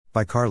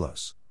By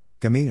Carlos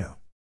Gamino.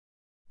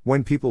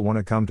 When people want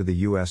to come to the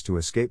U.S. to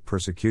escape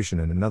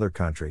persecution in another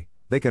country,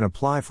 they can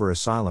apply for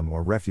asylum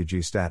or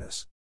refugee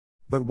status.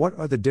 But what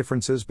are the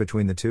differences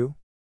between the two?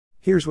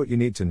 Here's what you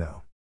need to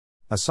know.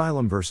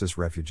 Asylum versus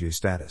refugee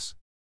status.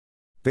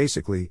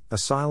 Basically,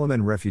 asylum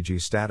and refugee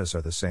status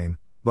are the same,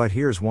 but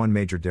here's one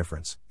major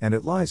difference, and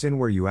it lies in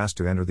where you ask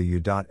to enter the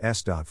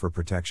U.S. for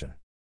protection.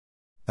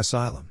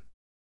 Asylum.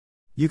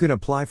 You can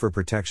apply for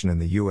protection in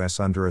the U.S.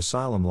 under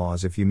asylum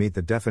laws if you meet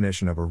the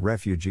definition of a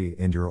refugee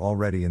and you're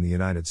already in the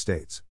United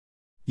States.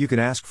 You can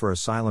ask for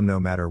asylum no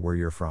matter where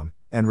you're from,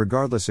 and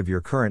regardless of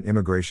your current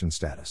immigration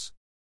status.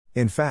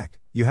 In fact,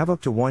 you have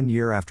up to 1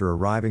 year after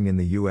arriving in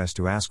the U.S.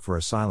 to ask for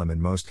asylum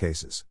in most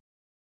cases.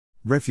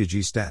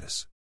 Refugee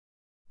status.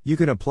 You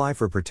can apply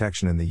for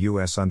protection in the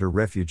U.S. under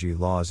refugee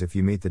laws if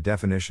you meet the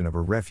definition of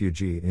a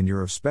refugee and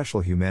you're of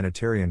special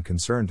humanitarian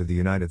concern to the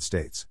United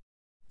States.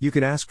 You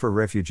can ask for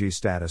refugee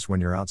status when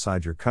you're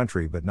outside your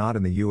country but not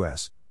in the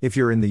U.S. If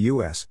you're in the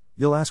U.S.,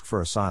 you'll ask for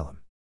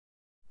asylum.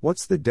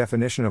 What's the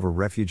definition of a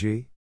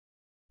refugee?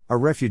 A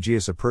refugee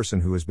is a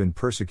person who has been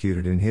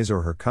persecuted in his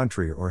or her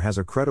country or has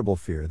a credible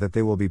fear that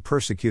they will be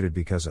persecuted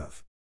because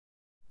of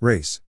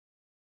race,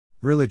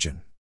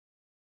 religion,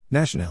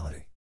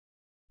 nationality,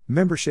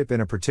 membership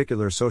in a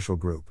particular social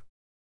group,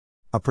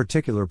 a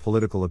particular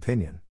political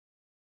opinion.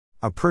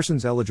 A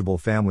person's eligible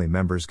family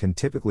members can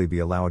typically be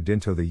allowed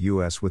into the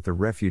U.S. with the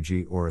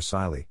refugee or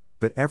asylee,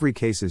 but every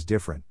case is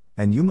different,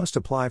 and you must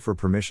apply for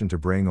permission to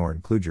bring or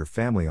include your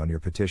family on your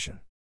petition.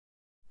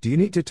 Do you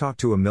need to talk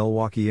to a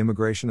Milwaukee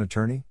immigration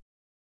attorney?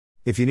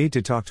 If you need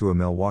to talk to a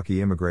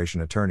Milwaukee immigration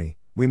attorney,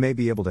 we may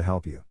be able to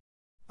help you.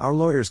 Our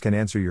lawyers can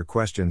answer your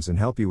questions and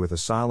help you with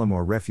asylum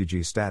or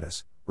refugee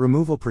status,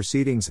 removal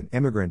proceedings and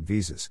immigrant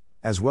visas,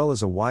 as well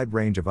as a wide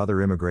range of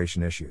other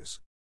immigration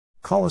issues.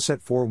 Call us at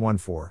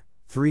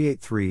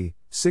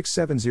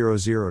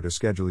 414-383-6700 to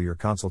schedule your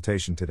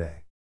consultation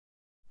today.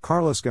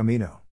 Carlos Gamino.